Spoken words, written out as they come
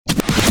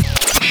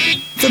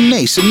The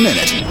Mason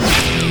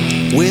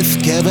Minute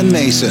with Kevin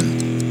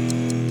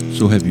Mason.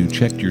 So have you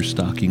checked your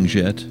stockings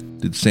yet?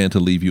 Did Santa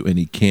leave you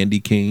any candy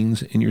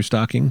canes in your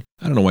stocking?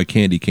 I don't know why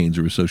candy canes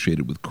are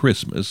associated with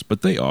Christmas,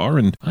 but they are,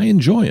 and I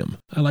enjoy them.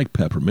 I like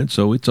peppermint,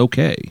 so it's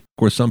okay. Of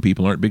course, some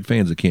people aren't big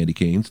fans of candy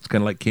canes. It's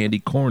kind of like candy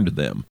corn to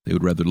them. They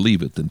would rather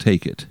leave it than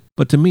take it.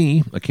 But to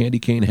me, a candy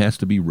cane has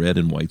to be red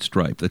and white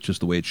striped. That's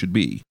just the way it should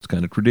be. It's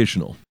kind of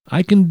traditional.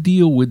 I can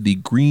deal with the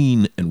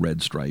green and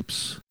red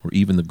stripes, or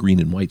even the green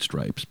and white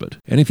stripes, but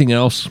anything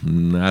else,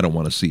 I don't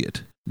want to see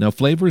it. Now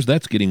flavors,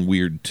 that's getting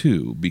weird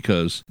too,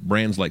 because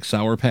brands like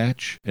Sour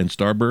Patch and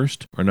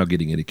Starburst are now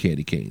getting into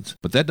candy canes.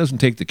 But that doesn't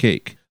take the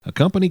cake. A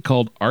company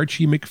called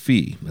Archie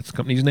McPhee, that's the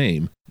company's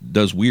name,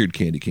 does weird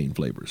candy cane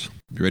flavors.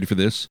 You ready for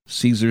this?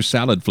 Caesar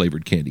salad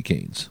flavored candy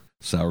canes,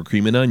 sour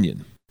cream and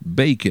onion,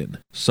 bacon,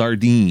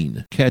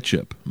 sardine,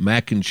 ketchup,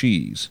 mac and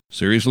cheese.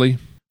 Seriously?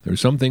 There are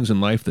some things in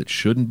life that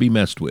shouldn't be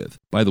messed with.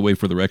 By the way,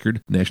 for the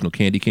record, National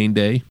Candy Cane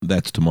Day,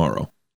 that's tomorrow.